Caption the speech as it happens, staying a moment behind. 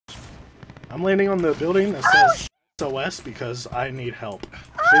I'm landing on the building that says SOS because I need help,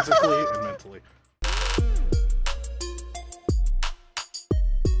 physically and mentally.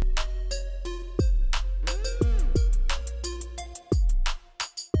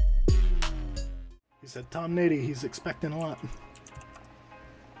 He said, Tom Nady, he's expecting a lot.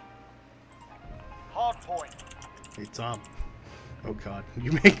 Hard point. Hey, Tom. Oh, God.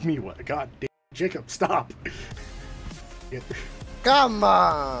 You make me what? God damn. Jacob, stop. Come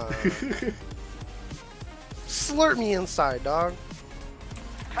on. Slurp me inside, dog.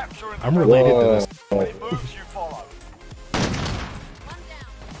 I'm related to this. Any moves you follow.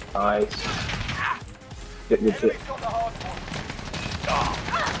 Nice. Get your shit. Enemy's got the hard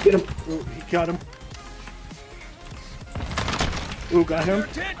point. Get him. Ooh, he got him. Ooh, got him. Got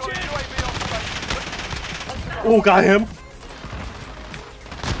UAV on station. Ooh, got him.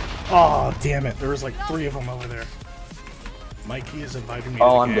 Oh, damn it. There was like 3 of them over there. Mikey is inviting me to the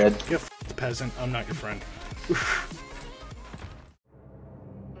I'm game. dead. You f***ed peasant. I'm not your friend.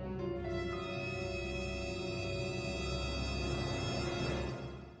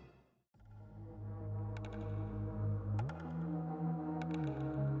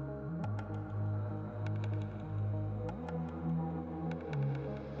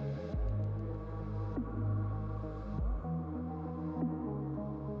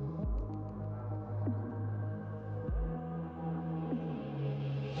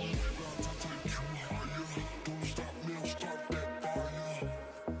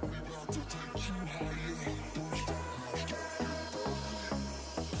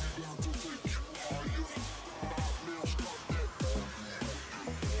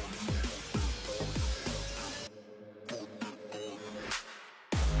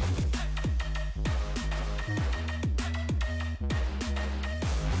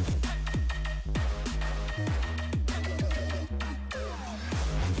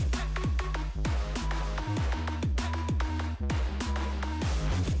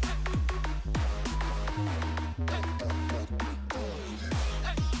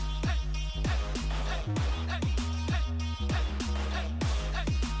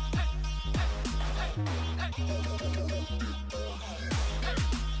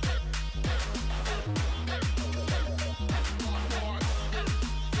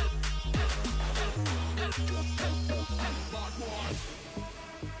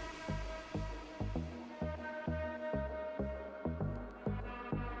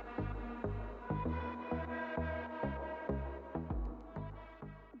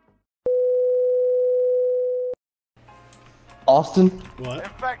 Austin, What?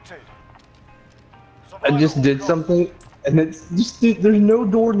 Infected. I just did something, and it's just there's no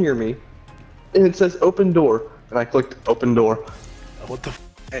door near me, and it says open door, and I clicked open door. What the f?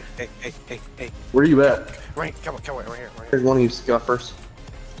 Hey. Where are you at? Right, come on, right here. Here's one of you scuffers.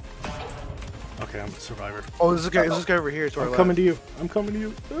 Okay, I'm a survivor. Oh, this guy over here. I'm coming to you. I'm coming to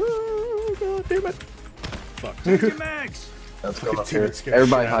you. Oh, God damn it. Fuck. Let's go up Fucking here. teammates scared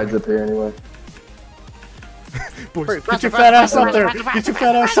Everybody shit out of hides up here anyway. Boys, get your fat ass up there. Get your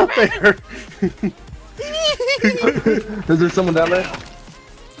fat ass up there. Is there someone down there?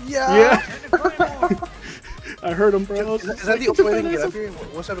 Yeah. I heard him, bro. Is that the only way they can get up here?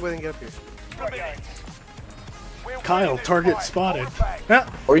 What's the other way they can get up here? Kyle, target spotted. Ah.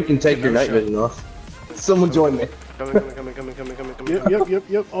 Or you can take your night vision off. Someone join me. Coming.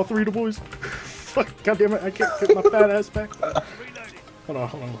 Yep. All 3 of the boys. Fuck, God damn it. I can't get my fat ass back. Hold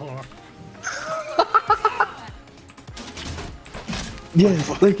on. Yes,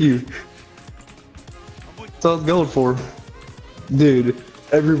 thank you. That's all I was going for. Dude,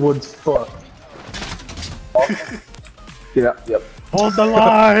 everyone's fucked. Yep. Hold the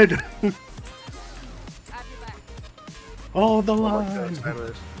line. Hold the line.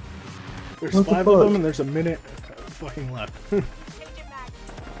 There's 5 of them and there's a minute fucking left.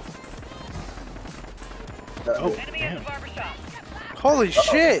 Oh, damn. Holy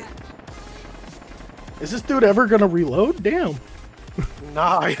shit! Is this dude ever gonna reload? Damn.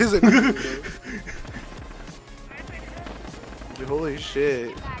 Nah, he isn't. Dude, holy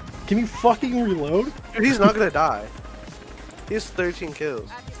shit. Can you fucking reload? Dude, he's not gonna die. He has 13 kills.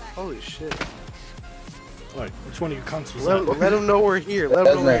 Holy shit. Wait, which one of you cunts was that? Let him know we're here. Let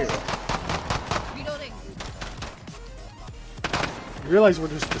him know we're here. Reloading. You realize we're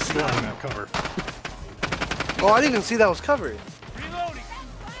just destroying that cover. Oh, I didn't even see that was covered.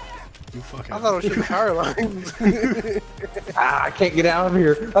 You fucking. I thought it was just the power lines. I can't get out of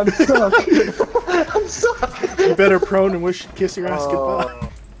here. I'm stuck. I'm stuck. You better prone and wish kiss your ass goodbye.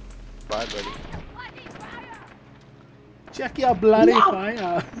 Bye, buddy. Check your bloody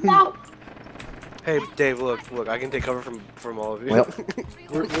fire. No. Hey, Dave, look, I can take cover from all of you. Well.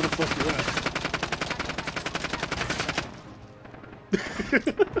 Where the fuck you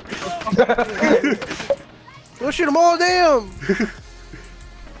at? We'll shoot them all, damn!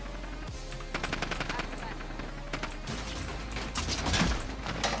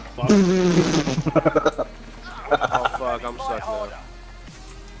 Fuck. Oh fuck, I'm stuck now.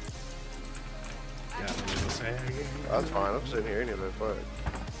 That's fine, I'm sitting here anyway, fuck.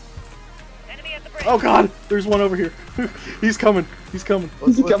 Oh god, there's one over here. He's coming. He's coming.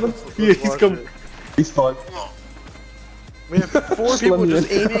 Is he coming? Yeah, he's coming. It. He's fine. We have 4 people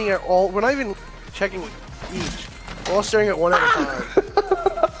just aiming at all. We're not even checking each. We're all staring at one at a time.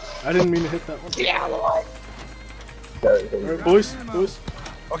 I didn't mean to hit that one. Yeah, Alright, boys.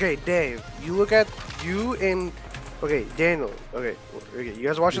 Okay, Dave, you look at you and okay, Daniel. Okay, you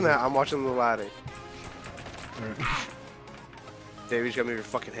guys watching that? I'm watching the ladder. Alright. Dave, you just got me your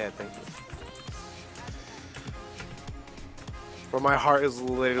fucking head. Thank you. But my heart is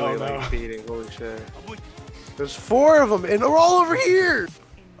literally like beating. Holy shit. There's 4 of them, and they're all over here.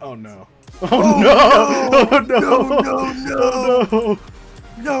 Oh no. Oh no! No!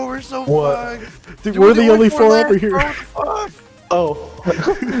 No, we're so What? fucked. Dude, we're the only 4 over here. Oh.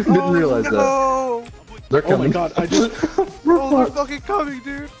 Didn't realize that. No. They're Oh my coming. god, I just Oh, they're fucking coming,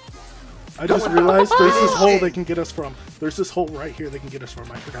 dude. realized there's this hole they can get us from. There's this hole right here they can get us from.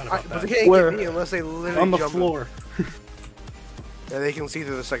 I forgot about But they that. can't Where? get me unless they literally On the jump floor. Yeah, they can see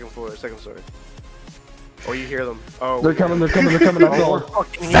through the second story. Or you hear them. Oh, They're coming. That's all.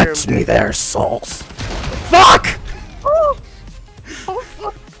 fucking hear them. their souls. Fuck!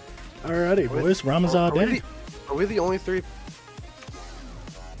 Alrighty, boys. Ramazan day. Are we the only 3?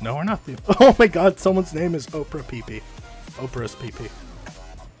 No, we're not. Oh my god, someone's name is Oprah PP. Oprah's PP.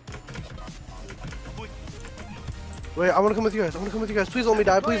 Wait, I wanna come with you guys. Please don't let me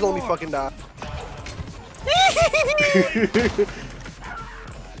die. Please don't let me fucking die.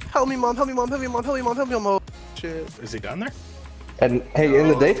 Help me, mom. Oh, shit. Is he down there? And hey, in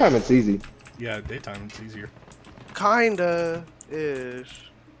the daytime it's easy. Yeah, daytime it's easier. Kinda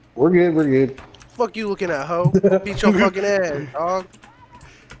ish. We're good. Fuck you looking at, hoe. Beat your fucking ass, dog.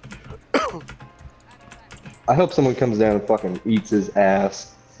 I hope someone comes down and fucking eats his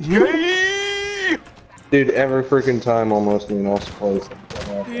ass. Dude, every freaking time almost in an awesome place.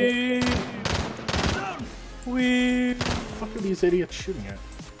 What the fuck are these idiots shooting at?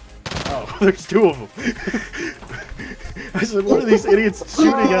 Oh, there's 2 of them. I said, what are these idiots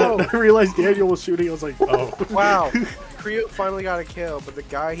shooting at? And I realized Daniel was shooting. I was like, oh. Wow. Creo finally got a kill, but the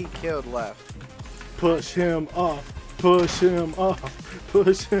guy he killed left. Push him off. Push him off.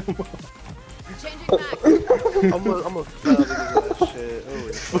 Push him off. Changing back. I'm a foul because of that shit.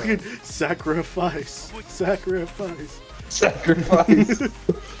 Holy fuck. Fucking sacrifice. Sacrifice.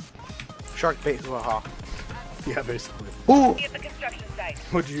 Shark bait. Haha. Yeah, basically. Ooh.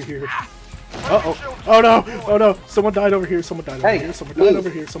 What'd you hear? Uh-oh. Oh no! Oh no! Someone died over here. Someone died over here. Someone died over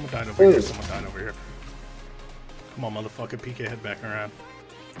here. Someone died over here. Someone died over here. Come on, motherfucker. PK, head back around.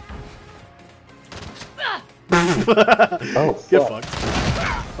 Oh, Get fuck. fucked.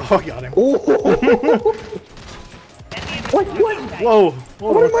 Oh, I got him. Ooh. What? Whoa!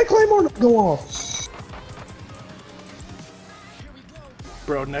 Why did my claymore not go off?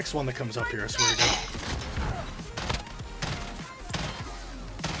 Bro, next one that comes up here, I swear to God.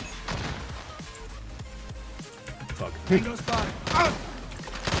 Fuck.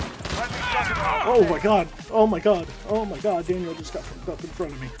 Oh my god! Oh my god! Oh my god! Daniel just got fucked up in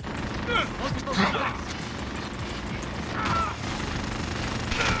front of me.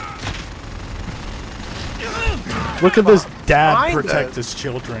 Look at this dad protect his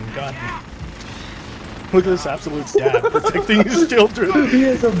children. God. Look at this absolute dad protecting his children. He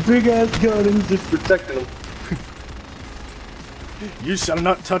has a big ass gun and he's just protecting them. You shall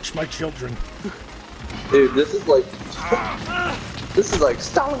not touch my children. Dude, this is like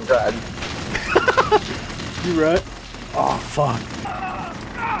Stalingrad. You right? Oh fuck.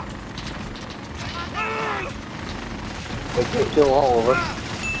 They can't kill all of us.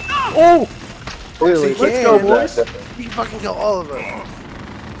 Oh! Really? Let's go, boys. You can fucking kill all of us.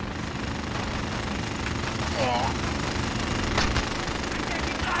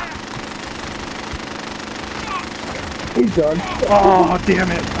 He's done. Oh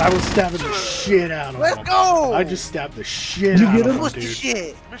damn it! I was stabbing the shit out of him. Let's go! I just stabbed the shit You out get of him? him, Push the dude.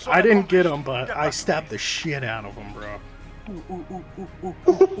 shit. I didn't get him, but I stabbed the shit out of him, bro.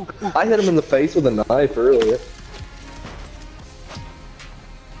 I hit him in the face with a knife earlier.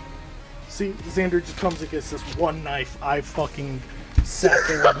 See, Xander just comes against this one knife. I fucking sat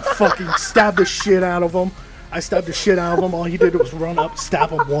there and fucking stabbed the shit out of him. I stabbed the shit out of him. All he did was run up,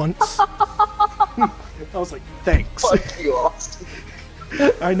 stab him once. I was like, thanks. Fuck you, Austin.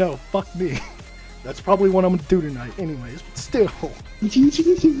 I know, fuck me. That's probably what I'm gonna do tonight anyways, but still.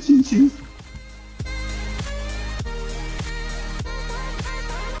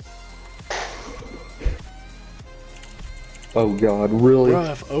 Oh god, really? Bro,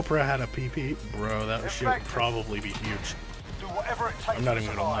 if Oprah had a PP, bro, that shit would probably be huge. Do whatever it takes I'm not to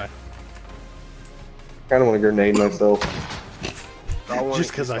even gonna lie. survive. I kinda wanna grenade myself. I wanna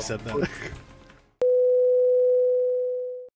Just because kill I said someone. that.